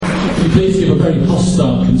please give a very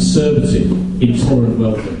hostile, conservative, intolerant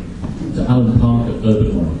welcome to Alan Parker,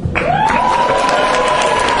 Urban Horror.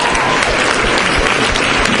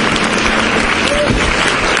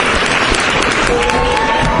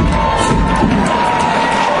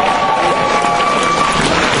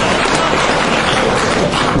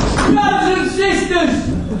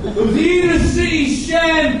 Of the inner city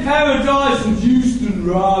sham paradise of Euston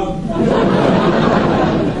Road.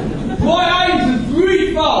 My aims are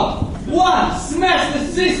threefold. 1. Smash the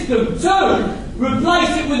system. 2.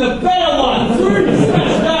 Replace it with a better one. 3.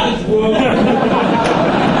 Smash that as well.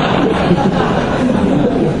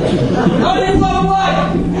 Only one way.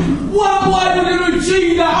 One way we're going to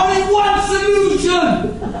achieve that. Only one solution.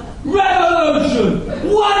 Revolution.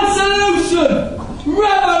 One solution.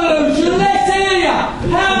 Revolution. Let's hear ya.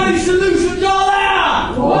 How many solutions are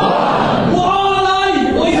there? One. What are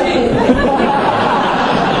they? What is it?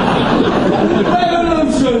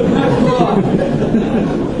 Revolution. That's right.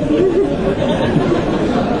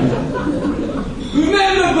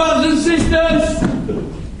 Remember, brothers and sisters,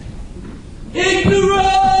 ignorance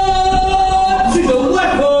is a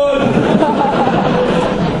weapon.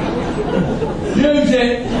 Use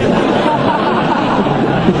it.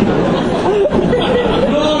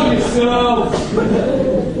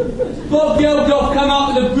 Bob Geldof came up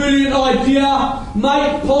with a brilliant idea: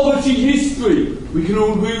 make poverty history. We can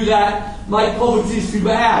all do that. Make poverty history,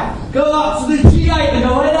 but how? Go up to the GA and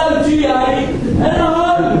go, hello GA,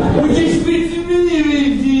 hello, would you speak to me?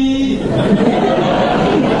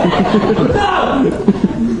 No!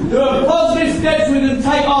 There are positive steps we can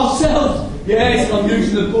take ourselves. Yes, I'm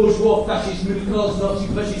using the bourgeois, fascist, middle class, Nazi,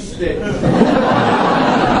 fascist steps.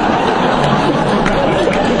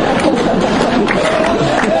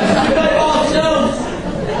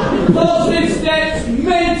 Positive steps,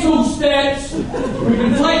 mental steps, we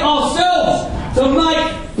can take ourselves to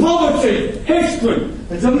make poverty history.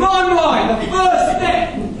 And to my mind, the first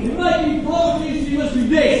step in making poverty history must be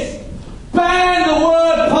this: ban the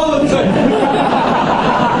word poverty.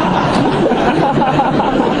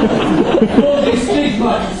 Poverty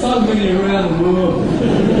stigma is so many around the world.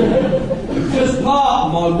 It's just part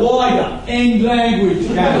of my wider end language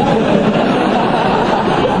category.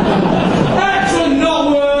 Action, not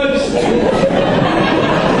words.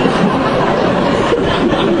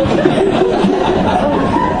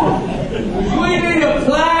 We need a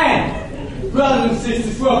plan, brothers and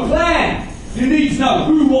sisters. For a plan, you need to know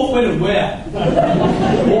who, what, when and where.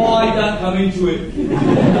 Why don't come into it.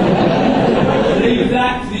 Leave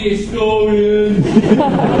that to the historians.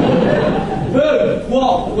 Who,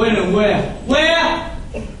 what, when and where. Where?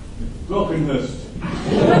 Brockenhurst.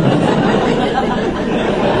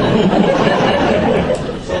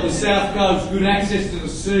 So the south coast, good access to the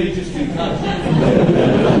sea, just in case.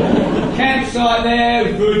 Campsite there,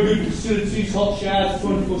 with very good facilities, hot showers,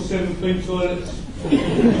 24/7 clean toilets.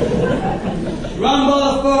 Run by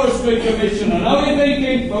the Forestry Commission. I know you're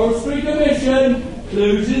thinking, Forestry Commission,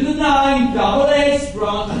 clues in the name, double S,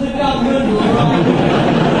 branch of the government, right.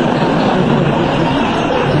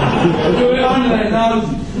 Do it under their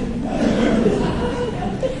noses.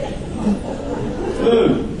 Who?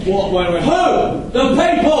 What, when, who? The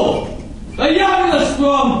people! The young and the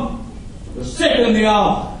strong! The sick and the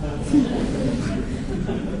old!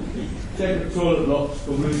 Check the toilet blocks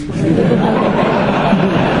for me.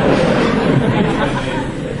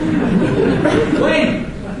 When?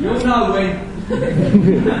 You'll know when.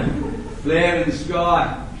 Flare in the sky.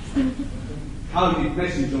 Coded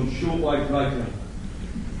message on shortwave radio.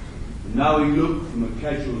 A knowing look from a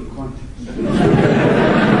casual acquaintance.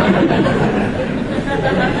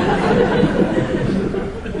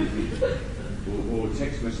 or a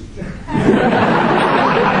text message.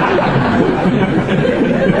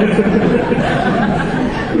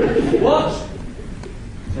 What?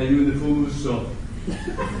 Tell you in the form of a song.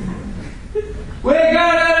 We're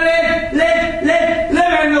gonna live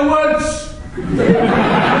in the woods.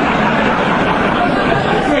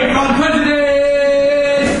 Free from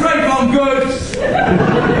prejudice, free from goods.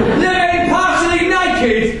 Living partially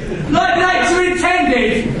naked, like nature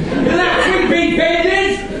intended. Electric be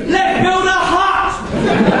bended, let's build a hut.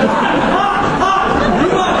 Hut. You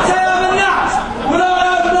might say I'm a nut, but I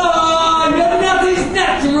don't mind. Your nut is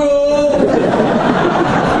natural.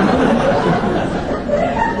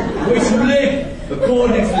 We should live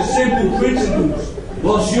according to the simple principles.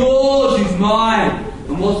 What's yours is mine,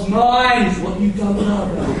 and what's mine is what you don't know.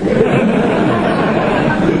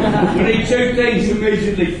 We need two things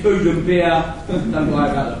immediately: food and beer. Don't worry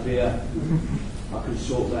about the beer. I can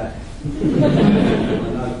sort that. I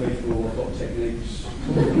know people who've got techniques.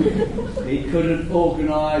 He couldn't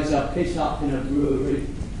organise a piss up in a brewery.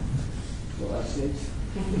 says.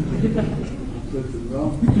 Prove them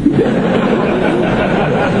wrong.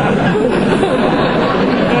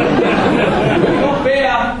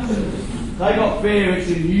 They got beer, it's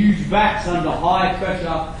in huge vats under high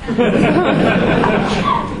pressure.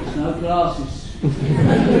 There's no glasses.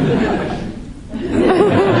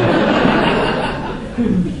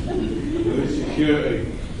 Good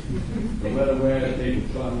security. I'm well aware that people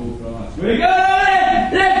try and organise. We go!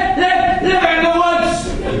 Live in the woods!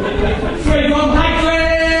 Free from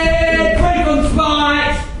hatred! Free from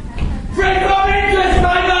spite! Free from interest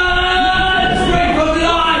payments! Free from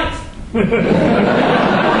light!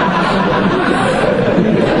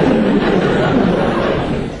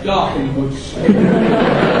 Dark in the woods.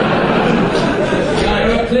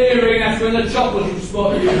 You're clearing, that's when the choppers will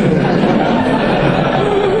spot you.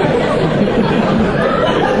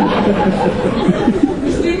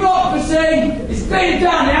 It's democracy, it's been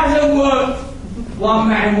done, it hasn't worked. One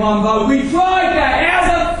man, one vote. We tried that, it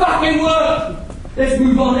hasn't fucking worked. Let's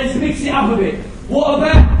move on, let's mix it up a bit. What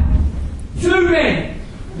about 2 men,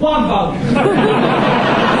 1 vote?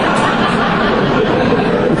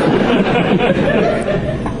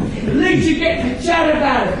 At least you get to chat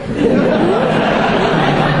about it.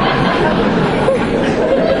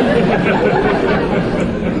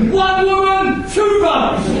 One woman, 2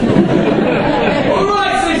 votes. All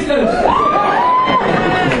right, sisters.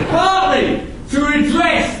 Partly to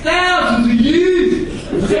redress thousands of years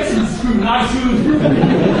of sexual discrimination.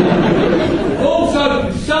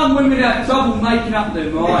 Also, some women have trouble making up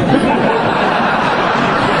their minds.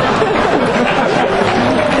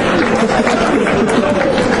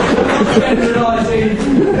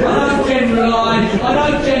 I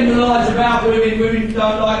don't generalise about women. Women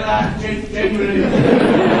don't like that generally.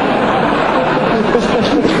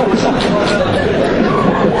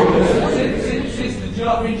 Sister, do you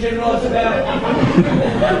like being generalised about?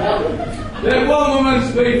 Let one woman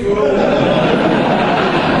speak for all.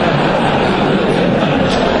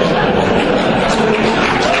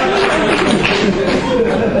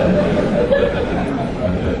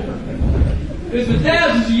 Because for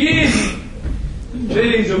thousands of years,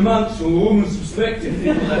 billions of months from a woman's perspective.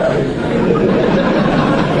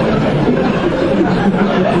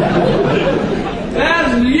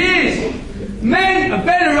 Thousands of years, men have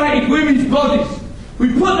venerated women's bodies. We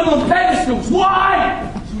put them on pedestals. Why?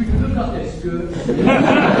 So we can look up their skirts.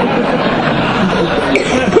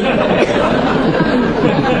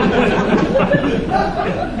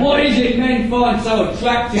 What is it men find so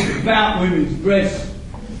attractive about women's breasts?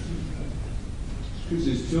 Because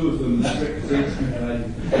there's 2 of them, that represents me,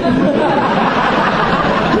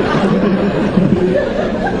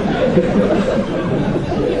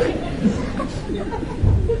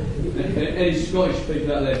 Any Scottish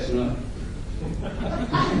people out there tonight?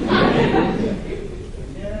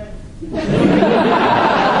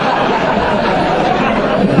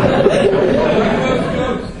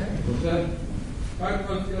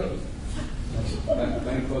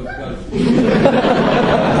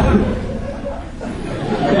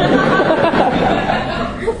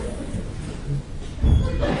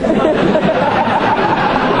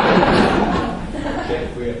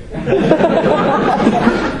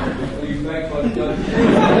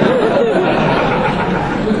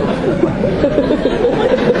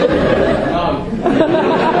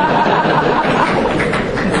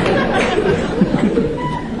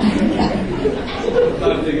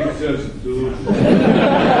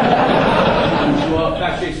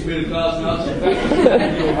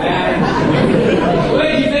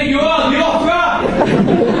 Where do you think you are? The opera?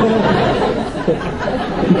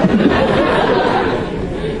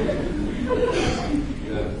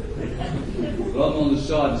 Well, I'm on the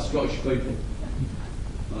side of the Scottish people.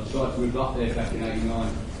 I tried to move up there back in '89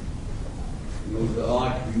 in order that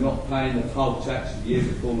I could be not paying the poll tax the year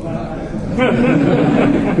before my background.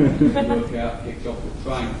 Work out, kicked off the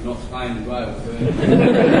train for not paying the rail fare.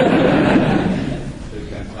 2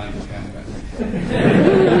 campaigns, campaign.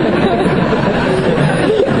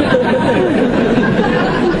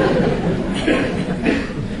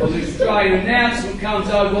 Well, this train announcement comes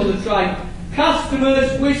over on the train.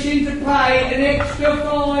 Customers wishing to pay an extra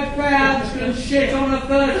 £5 can shit on a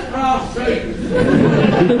first-class seat. That's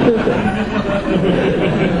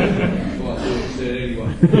what I thought it said anyway.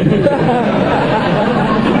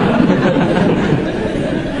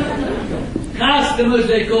 Customers,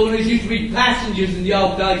 they're calling us, used to be passengers in the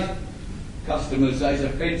old days. Customers, that's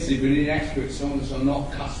offensive and inaccurate. Some of us are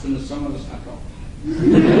not customers, some of us are not.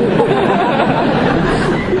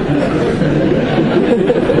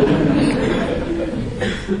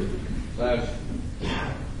 So,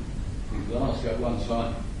 Glasgow at one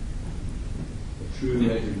time, a true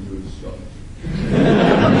legend was Scottish.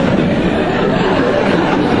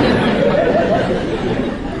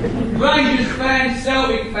 Rangers fans,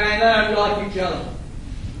 Celtic fans, they don't like each other.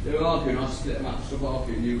 They're arguing, I split them up, stop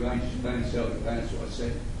arguing, you Rangers fans, Celtic fans, that's what I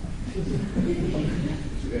said.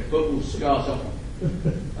 Took their football scars off them,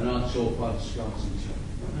 and I tore by the scars and stuff.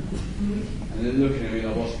 And they're looking at me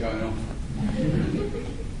like, what's going on?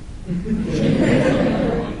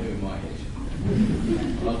 In my head.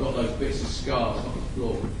 And I've got those bits of scars on the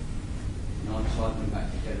floor, and I tighten them back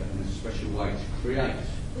together in a special way to create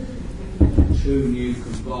two new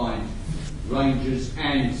combined Rangers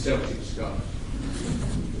and Celtic scars.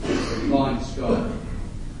 Combined scar,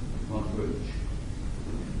 my Bruges.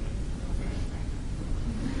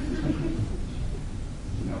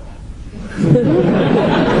 No.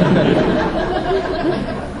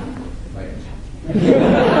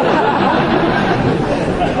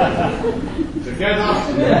 Together.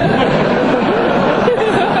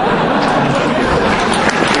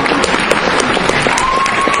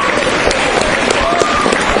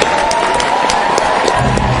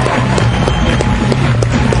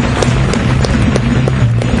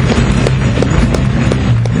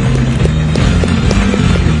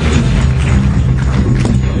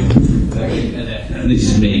 This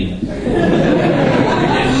is me.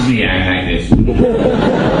 This is me, I like this.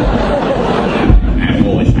 I'm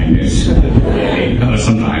always like this.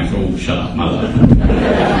 Sometimes, oh, shut up, mother.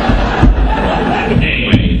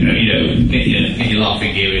 Anyway, get your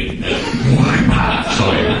laughing gear in.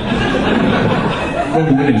 Sorry.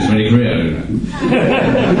 Robin Williams when he grew out.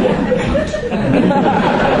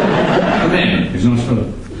 Come in, he's a nice fellow.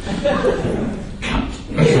 Cunt.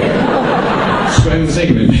 Straight in the thick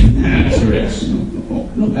of it. Tourette's.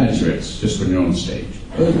 Not bad Tourette's, just when you're on stage.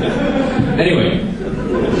 Anyway,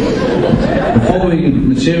 performing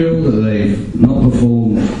material that they've not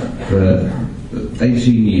performed for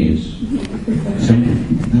 18 years. So,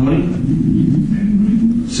 how many?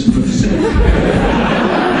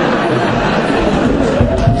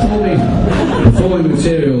 Performing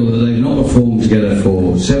material that they've not performed together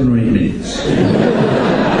for 7 or 8 minutes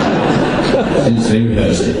since they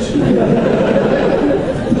rehearsed it.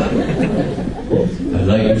 I'd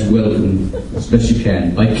like to welcome as best you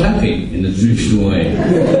can by clapping in the traditional way,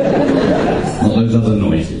 not those other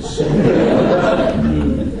noises.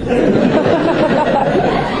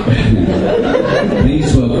 Please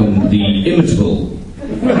welcome the imitable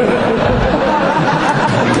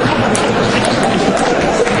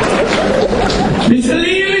Mr.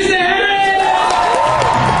 Lee, Mr. Herring!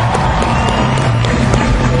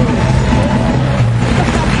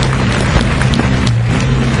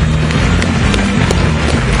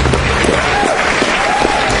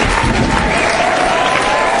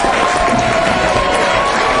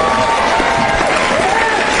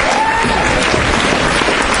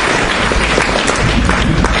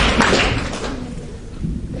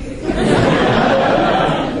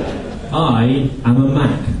 I am a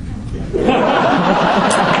Mac.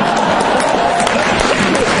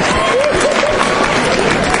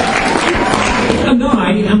 And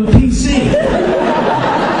I am a PC.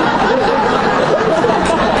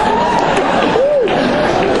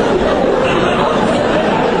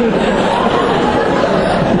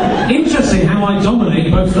 Interesting how I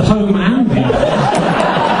dominate both the home and the office.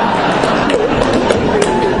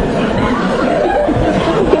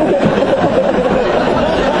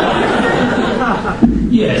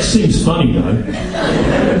 Yeah, it seems funny though.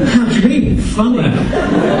 How do you mean, funny?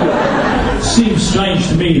 Seems strange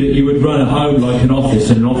to me that you would run a home like an office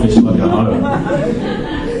and an office like a home.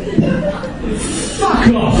 Fuck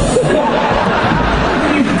off!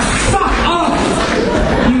 You fuck off!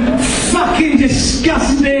 You fucking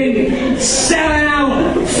disgusting,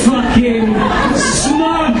 sell-out, fucking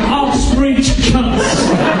smug Oxbridge cunts!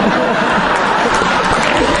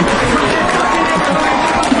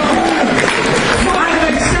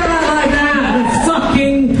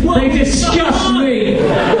 They disgust me! They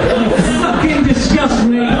fucking disgust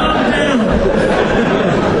me!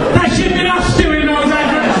 That should have been us doing those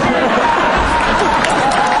adverts!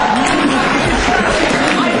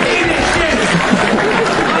 I need it, shit!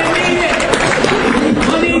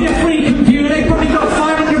 I need a free computer, they probably got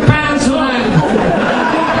 £500 for that!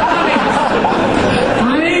 I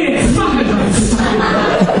need it! Fuck it!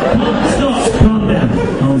 Stop! Calm down.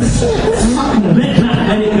 Fucking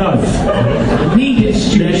let it go. I need it,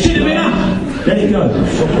 stupid. Should have been up. Let it go.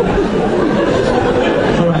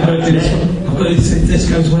 Alright, I'll do this one. This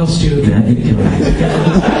goes well, Stuart. Let it go.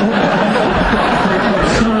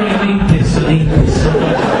 Sorry, I need this. I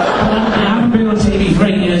haven't been on TV for 8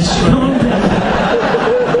 years.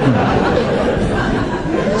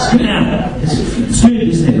 It's good now. It's good,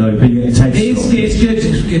 isn't it? though, being at Tedstock? It's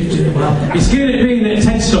good. Well, it's good at being at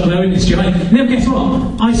Tedstock though, isn't it, Stu? Now guess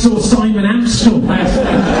what? I saw Simon Amstel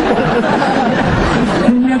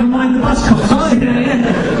never mind the bus cops. I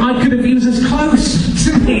could have, he was as close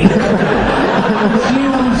to me. I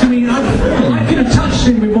could have touched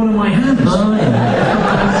him with one of my hands.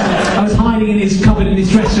 I was hiding in his cupboard in his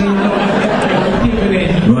dressing room.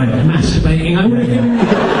 Masturbating. I would have given him.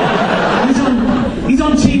 He's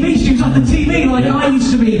on TV. She was on the TV like I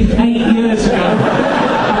used to be 8 years ago.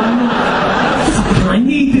 I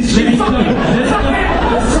need this shit. What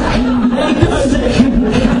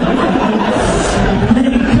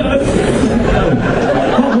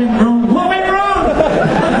went wrong? I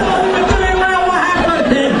thought we were doing well. What happened?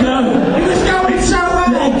 Let it go. It was going so well.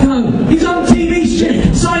 Let it go. He's on TV.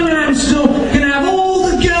 Simon Amstel can have all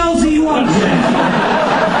the girls he wants.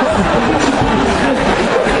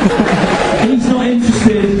 He's not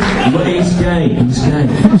interested, but he's gay. He's gay.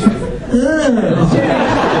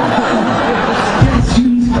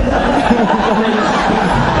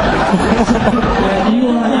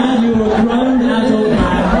 You're a grown adult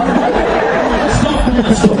man.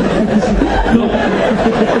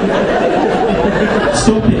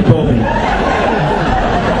 Stop it, Bobby.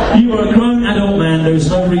 You are a grown adult man. There is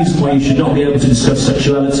no reason why you should not be able to discuss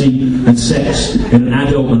sexuality and sex in an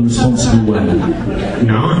adult and responsible way.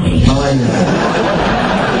 Nice.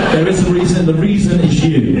 There is a reason. The reason is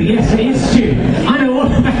you. Yes, it is Stu. I know all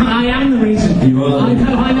about. I am the reason. You are. I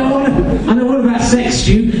know all about sex,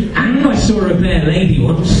 Stu. And I saw a bare lady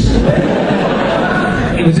once.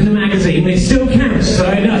 It was in a magazine, but it still counts. So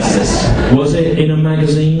it does. Was it in a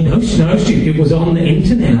magazine? No, Stu. It was on the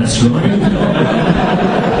internet. That's right.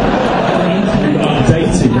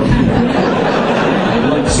 Updated.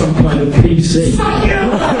 Like some kind of PC. Fuck you!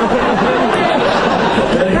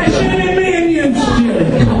 That should have been me and you, Stu.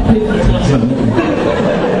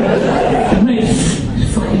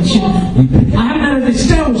 I haven't had a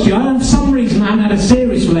Estelle, Stu. For some reason I haven't had a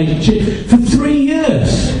serious relationship for 3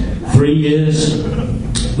 years. 3 years?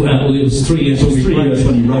 Well, it was 3 years. It was 3 years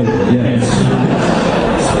when you wrote it, yeah.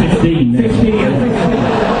 It's 15 now. 15,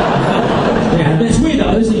 Yeah, but it's weird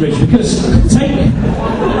though, isn't it, Rich? Because take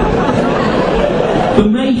the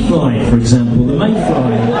mayfly, for example. The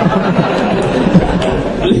mayfly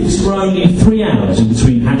lives for only 3 hours in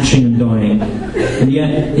between hatching and dying, and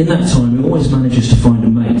yet in that time it always manages to find a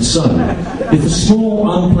mate. So, if a small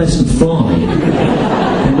unpleasant fly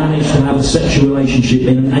can manage to have a sexual relationship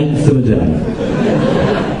in an eighth of a day,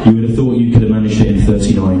 you would have thought you could have managed it in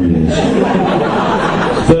 39 years.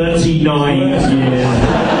 39 years.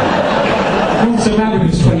 Not so bad when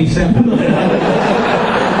it's 27. Now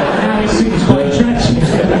it seems quite attractive.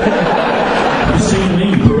 You've seen me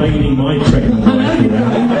parading my pregnant wife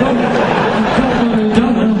around.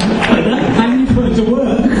 And you put it to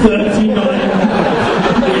work. 39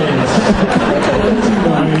 years.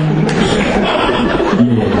 39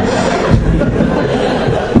 years.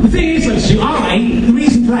 The thing is, though, Stu, the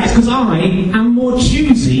reason for that is because I am more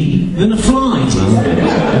choosy than a fly.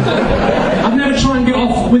 I've never tried and get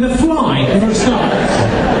off with a fly for a start.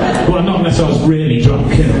 Well, not unless I was really drunk.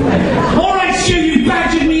 All right, Stu, you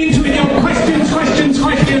badgered me into it. Your questions.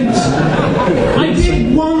 I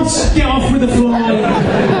did once get off with a fly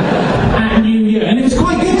at New Year, and it was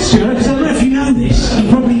quite good, Stu, because I don't know if you know this. You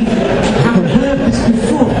probably haven't heard this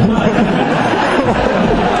before. I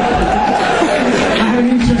have an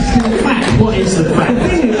interesting fact. What is the fact? The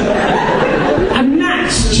thing is, a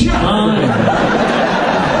gnat's chuck.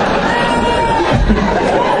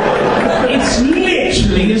 It's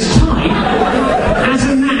literally as tight as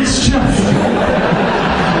a gnat's chuck.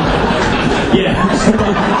 Yeah.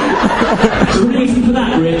 The reason for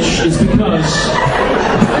that, Rich, is because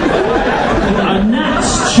a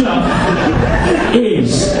gnat's chuck is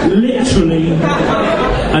literally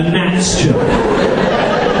a gnat's chuck.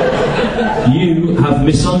 You have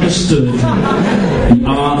misunderstood the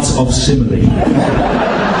art of simile.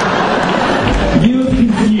 You have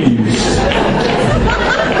confused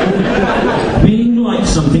being like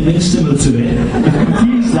something being similar to it. You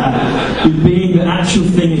confuse that with being the actual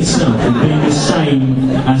thing itself, with being the same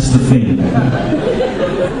as the thing.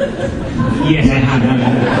 Yes, I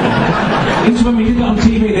have. It's when we did that on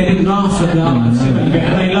TV, they didn't laugh at that. And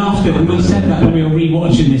they laughed at it, and we said that when we were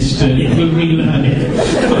rewatching this to relearn it.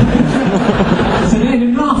 So they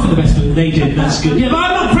didn't laugh at the best of it. They did, that's good. Yeah, but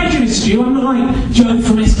I'm not prejudiced, Stu. I'm not like Joe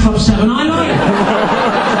from S Club 7. I like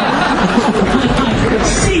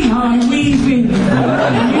see how I'm weaving. You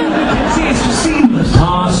can see it's seamless.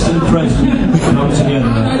 Past and present come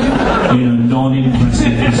together in a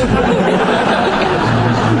non-impressive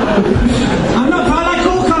I like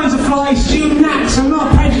all kinds of flies, Stu, gnats. I'm not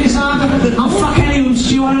prejudiced.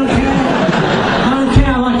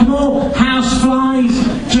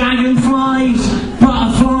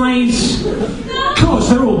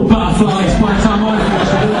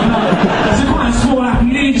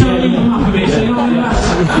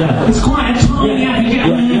 Yeah. It's quite a tiny app. You get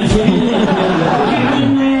in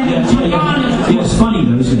there. It's funny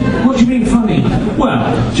though, isn't it? What do you mean funny?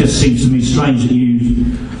 Well, it just seems to me strange that you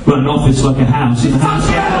run an office like a house in a house.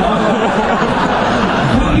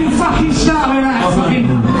 Well, you fucking start with that. Fucking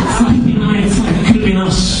could have been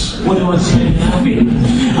us. What do I say?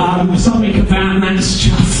 Something about Matt's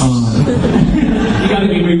chuff. You gotta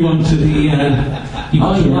move on to the.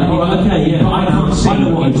 Okay, yeah. But I can't see. I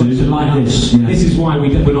know what I do. Like this. Yeah. This is why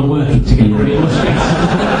we're not working together.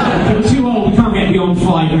 We're too old. We can't get beyond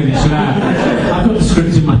 5 minutes without. I've got the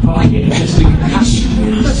script in my pocket. Just to.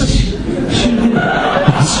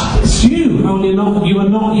 Stu, oh, you are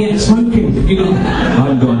not yet smoking. I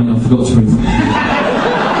haven't got any. I forgot to bring them.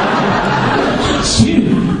 Stu,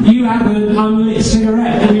 you have an unlit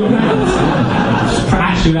cigarette in your mouth.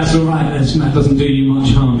 Actually, that's all right. That doesn't do you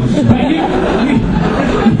much harm. But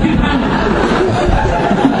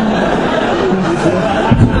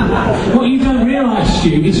what you don't realise,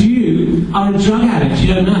 Stu, is you are a drug addict. You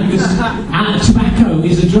don't know, because tobacco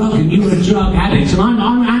is a drug, and you're a drug addict. And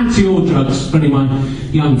I'm anti all drugs. For any of my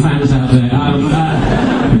young fans out there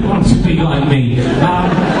who want to be like me.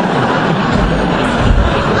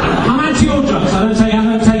 I'm anti all drugs. I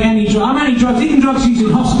don't take any drugs. I'm anti drugs. Even drugs used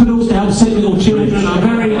in hospitals to help sick little children. I'm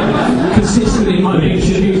very consistent in my views.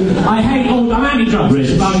 I hate all. I'm anti drugs.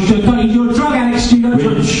 You're a drug addict. Stu. You're a drug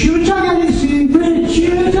addict. You're a drug addict.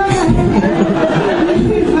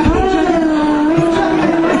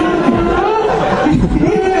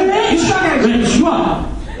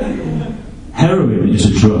 Heroin is a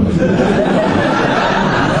drug.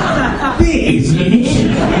 It's a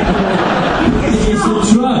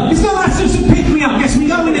drug. It's not that just to pick me up, gets me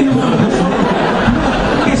going in the world.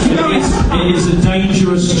 Gets me going. It is a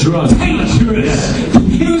dangerous drug. Dangerous?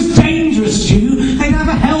 If it was dangerous, Stu, they'd have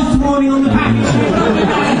a health warning on the package.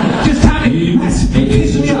 Just have it.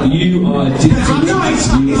 You are addicted. I'm not. It's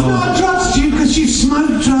not a drug, Stu, because you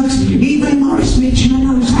smoke drugs. Even Morris Mitchell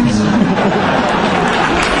knows that.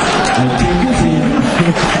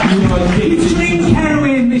 You are addicted. You drink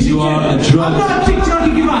heroin. You are a drug. I'm not addicted. I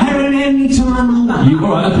can give up heroin any time.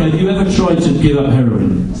 Alright, okay. Have you ever tried to give up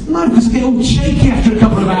heroin? No, because I get all shaky after a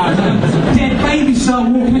couple of hours. Dead babies start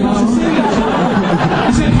walking across the city.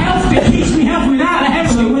 It's a healthy. It keeps me healthy without the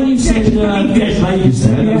heroin. So when you said dead babies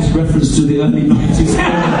there, that was reference to the early 90s.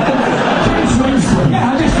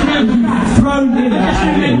 Yeah, I just remember that thrown in. I just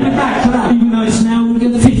remember back to that. Even though it's now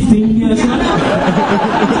 15 years old.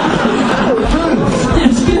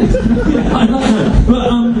 It's good. Yeah, I like that. But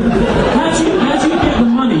how do you get the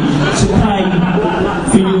money to pay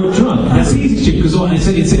for your drug? That's easy, Chip, because I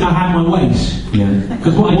have my ways. Yeah.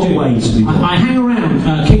 Because what I do, ways do you I hang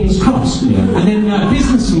around King's Cross, and then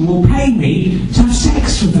businessmen will pay me to have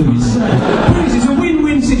sex with them. It's a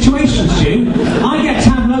win-win situation, Stu. I get to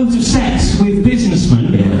have loads of sex with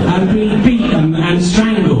businessmen and be beaten and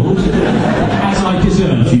strangled as I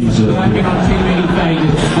deserve. I've been on TV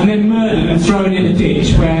and then murdered and thrown in a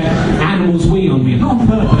ditch where animals wee on me. Not on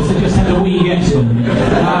purpose, they just had a wee get on me.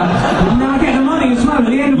 And then I get the money as well at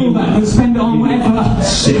the end of all that and spend it on whatever.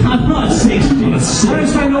 I'm not sick. I don't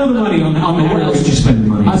spend all the money on the Where else do you spend the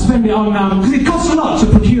money? I spend it on, because it costs a lot to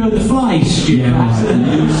procure the flies, Stu.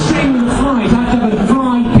 String the flies, I have to have a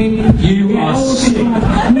fly pimp. You are sick. You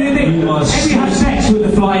are sick. If you have sex with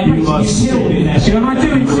the fly, you are killed in there, Stu. And I do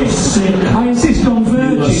insist. I insist on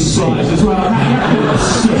virgin flies as well.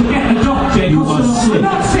 To get the doctor, it costs a lot. I'm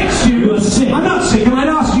not sick, Stu. You are sick. I'm not sick, and I'd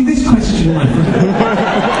ask you this question, my friend.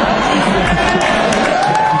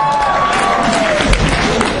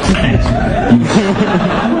 I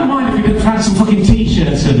wouldn't mind if you could add some fucking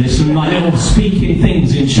t-shirts to this and like little speaking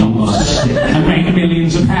things in shops and make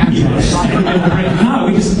millions of pounds. No,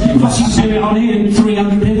 we just fucking do it on here and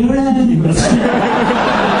 300 in a That's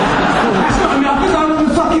not enough, because I'm on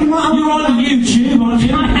the fucking one. You're on YouTube, aren't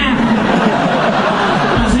you? I am.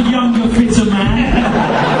 As a younger, fitter man.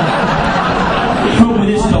 The problem with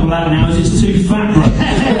this double act now is it's too fat, bro.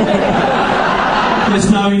 There's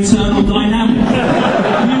no internal dynamic.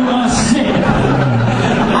 You are sick.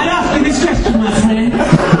 I'd ask you this question, my friend.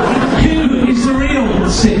 Who is the real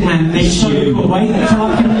sick man? It's you. Wait until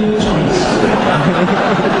I give you a choice.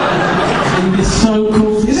 In this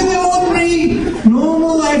so-called... Isn't it ordinary,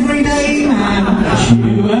 normal, everyday man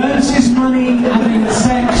who earns his money having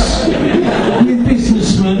sex with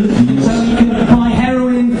businessmen so he can buy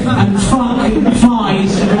heroin and fuck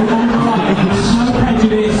flies and all right, there's no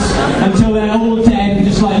prejudice until they're all dead,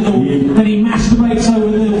 just like little... Then he masturbates over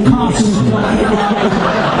the little cartons of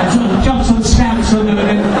and sort of jumps on scamps on them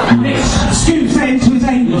and then scoops it into his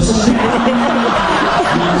anus. Lick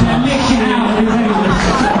it out of his anus.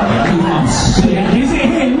 Is it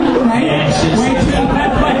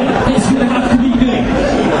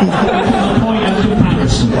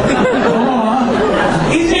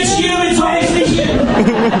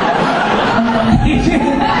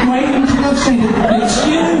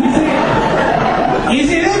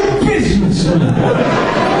isn't it?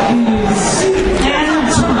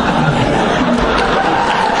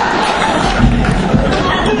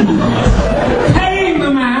 Paying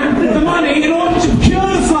the man the money in order to cure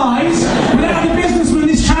the flies without the businessman.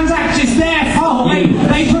 This transaction is their fault.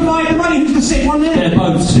 They provide the money. Who's the sick one there? They're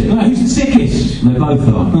both sick. No, who's the sickest? They both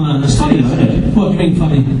are. Oh, it's funny, isn't it? What do you mean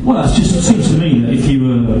funny? Well, it seems to me that if you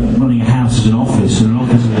were running a house as an office and an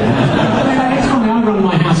office as a house... It's funny, I run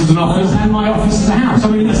my house as an office and my office as a house. I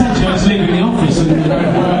mean, essentially I just live in the office and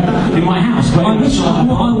work in my house. But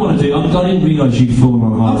what I want to do, I didn't realise you'd fallen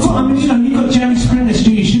on hard times. I mean, you know, you've got Jerry Springer,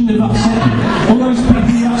 Stu, you shouldn't have upset me. All those people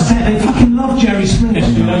you upset, they fucking love Jerry Springer,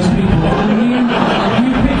 Stu, those people. I mean,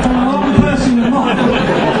 you picked on the wrong person to mock.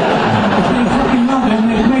 They fucking love it and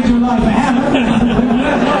they've made your life a hell.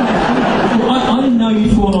 I didn't know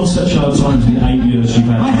you'd fallen on such hard times in the 8 years you've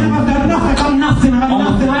had. I've done nothing, I've had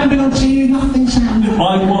nothing, I haven't been on TV, nothing's happened.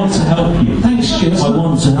 I want to help you. Thanks, Stu. I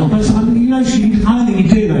want to help you. You know, Stu, I don't think you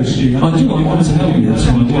do though, Stu. I do, I want to help you, that's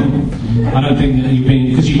what I do. I don't think that you've been,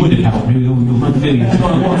 because you would have helped me with all your money. I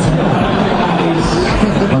want to help you.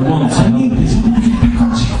 I want to help you.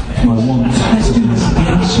 I want to. Let's do this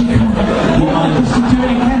again. What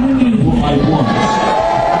I want.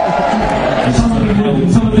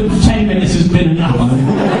 Some of the 10 minutes has been enough. I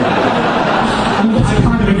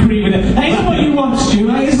kind of agree with it. That isn't what you want, Stu,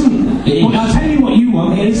 that isn't. Well, I'll tell you what you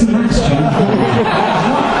want, it isn't that, Stu.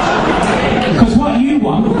 Because what you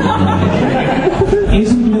want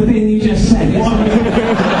isn't the thing you just said.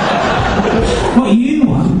 What you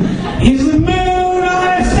want is the moon on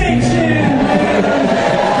a station!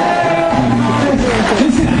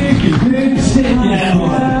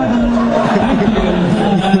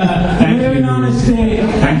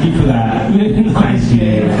 Thank you for that. Thank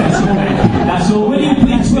you. That's all. Will you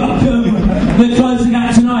please welcome the closing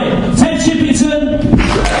act tonight, Ted Chippington.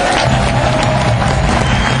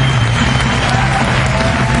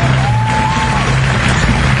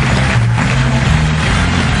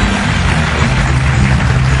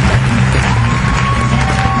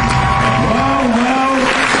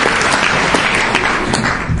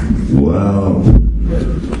 Well,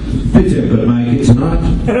 pity I couldn't make it tonight.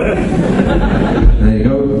 There you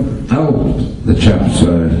go. Oh, the chap's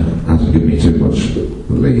hasn't given me too much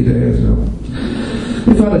lead here, so.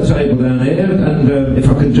 We've had a table down here, and if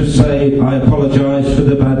I can just say I apologise for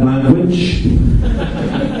the bad language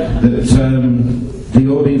that the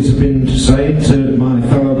audience have been saying to my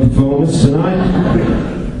fellow performers tonight.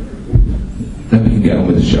 Then we can get on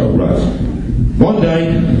with the show, right. One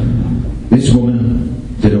day, this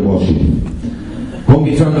woman did a washing. Hung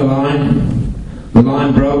it on the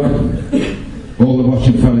line broke, all the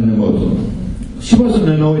washing fell in the mud. She wasn't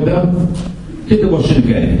annoyed though, did the washing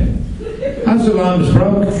again. As the line was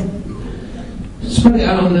broke, spread it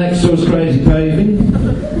out next to us crazy paving.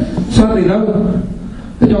 Sadly though,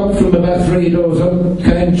 the dog from about 3 doors up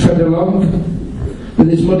came tread along with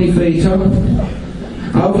his muddy feet on,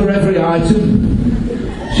 over every item.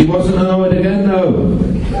 She wasn't annoyed again, no.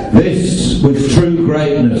 This was true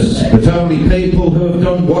greatness, but only people who have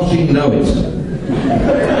done washing know it.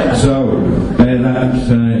 So, bear that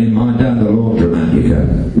in mind down the laundromat, you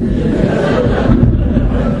can.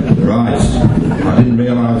 Right, I didn't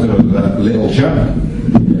realise there was that little chap.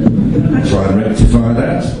 Try and rectify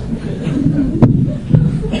that.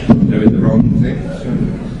 I'm doing the wrong thing.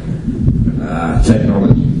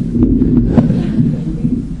 Technology.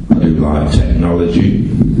 I do like technology.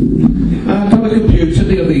 I got a computer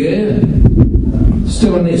the other year,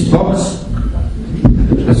 still in its box.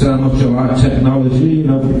 That's how much I like technology, you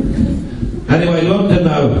know. Anyway, London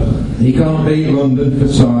though, you can't beat London for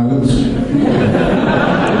silence.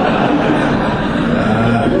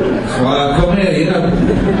 That's why I come here, you know.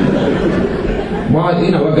 Why,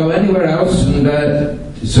 you know, I go anywhere else and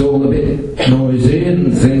it's all a bit noisy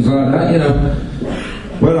and things like that, you know.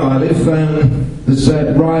 Where I live, there's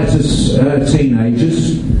riotous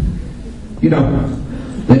teenagers. You know,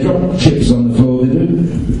 they drop chips on the floor, they do.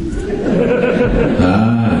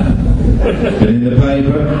 Been in the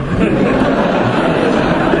paper.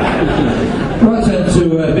 I tend to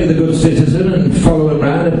be the good citizen and follow them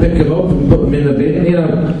around and pick them up and put them in the bin, you know.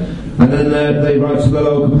 And then they write to the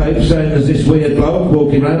local paper saying there's this weird bloke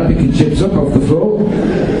walking around picking chips up off the floor.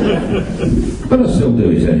 But I still do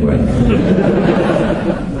it anyway.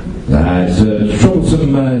 It's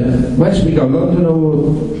troublesome. Where should we go, London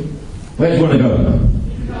or... Where do you want to go?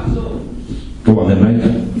 Go on then, mate.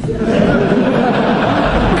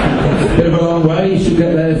 Bit of a long way, you should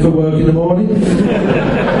get there for work in the morning.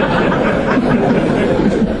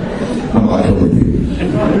 I might come with you.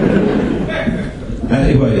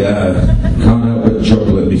 Anyway, can't help but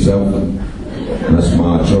chuckle at myself. That's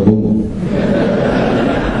my trouble.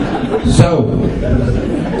 So,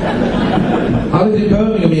 I lived in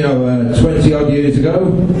Birmingham, you know, 20 odd years ago.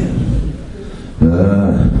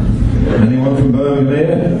 Anyone from Birmingham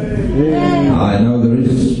here? Yeah. I know there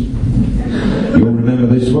is. You'll remember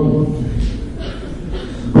this one.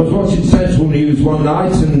 I was watching Central News one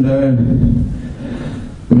night and there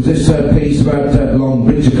was this piece about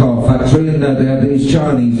Longbridge, a car factory, and they had these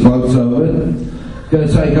Chinese blokes over, going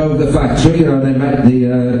to take over the factory, you know, they met the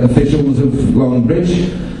officials of Longbridge.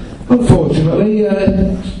 Unfortunately,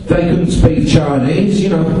 they couldn't speak Chinese, you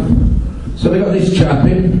know, so they got this chap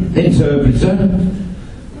in, interpreter,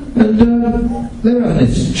 and they were having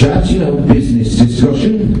this chat, you know, business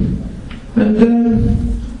discussion, and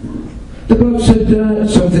the bloke said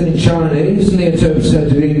something in Chinese, and the interpreter said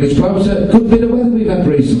to the English bloke, "Good bit of weather we've had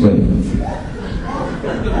recently."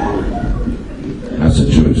 That's a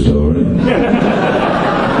true story.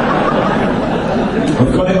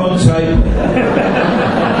 I've got it on tape.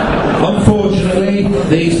 Unfortunately,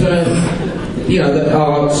 these, you know, the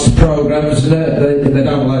arts programmes, they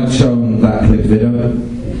don't like showing that clip video.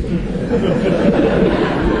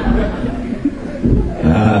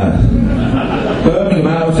 Birmingham,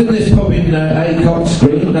 I was in this pub in Acock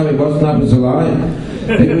Street. No, it wasn't, that was a lie.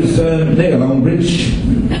 It was near Longbridge.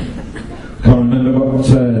 Can't remember what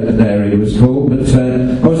the area was called, but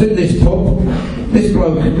I was in this pub. This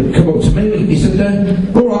bloke come up to me, he said,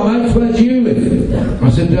 "All right mate, where do you live?" I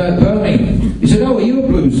said, "Birmingham." He said, "Oh, are you a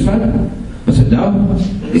blues fan?" I said, "No."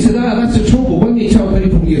 He said, "That's the trouble, when you tell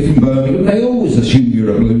people you're from Birmingham, they always assume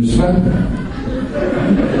you're a blues fan."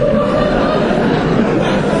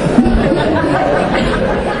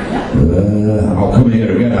 I'll come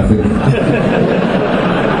here again, I think.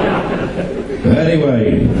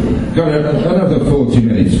 Anyway, got another 40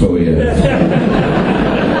 minutes for you.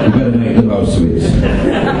 You better make the most of it.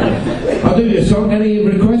 I'll do your song. Any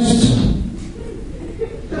requests?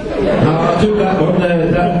 I'll do that one.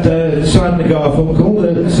 That Simon Garfunkel,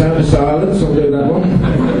 The Sound of Silence. I'll do that one.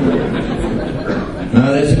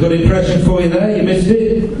 There's a good impression for you there. You missed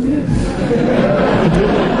it.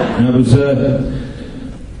 That was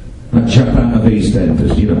that chap out of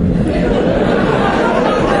EastEnders, you know.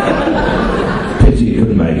 Pity you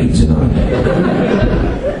couldn't make it tonight.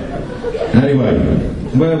 Anyway,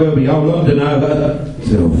 where were we? Oh, London, oh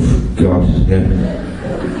God, yeah.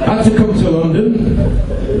 I had to come to London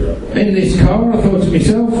in this car. I thought to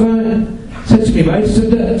myself, said to me mate,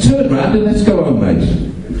 said, "Turn round and let's go home, mate."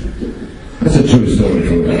 That's a true story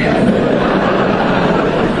for you.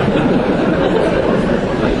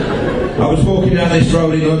 I was walking down this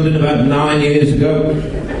road in London about 9 years ago.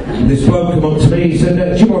 This bloke come up to me, he said,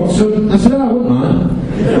 "Do you want some?" I said, "I wouldn't mind."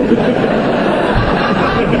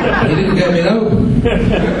 He didn't get me though.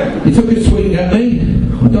 He took a swing at me.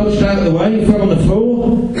 I dodged out of the way, he fell on the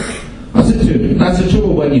floor. I said to him, "That's the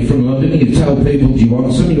trouble when you're from London, you tell people, do you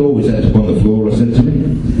want some? You always end up on the floor," I said to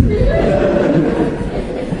him.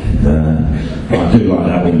 I do like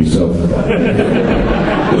that one myself.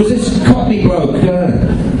 There was this Cockney bloke, a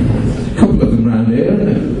couple of them round here, isn't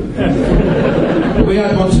there? But we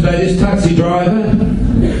had one today, this taxi driver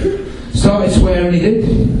started swearing, he did.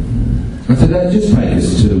 I said, "Just take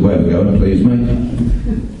us to where we're going, please, mate."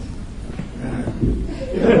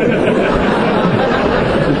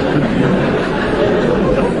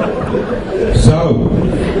 So,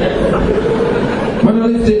 when I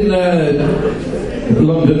lived in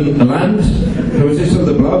London land, there was this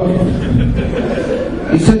other bloke.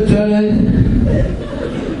 He said,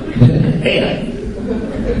 "Here."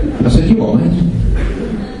 I said, "You what, mate?"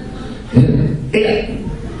 "Here."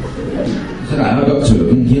 I said, "I got two of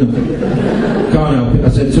them, you know. Can't help it," I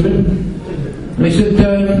said to him. And he said,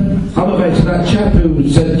 "I'm a mate to that chap who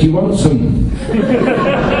said, do you want some?" I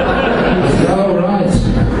said, "Oh, right."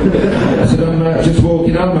 I said, "I'm just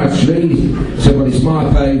walking home, actually." He said, "Well, it's my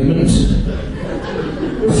pavement."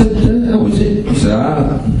 I said, "Oh, is it?" He said,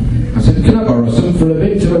 "Ah." I said, "Can I borrow some for a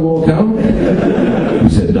bit till I walk home?" He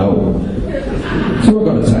said, "No." So I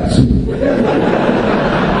got a taxi.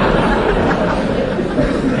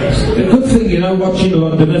 A good thing, you know, watching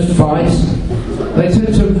Londoners fight, they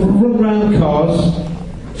tend to run round cars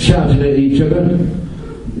shouting at each other,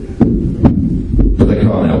 but they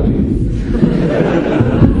can't help it.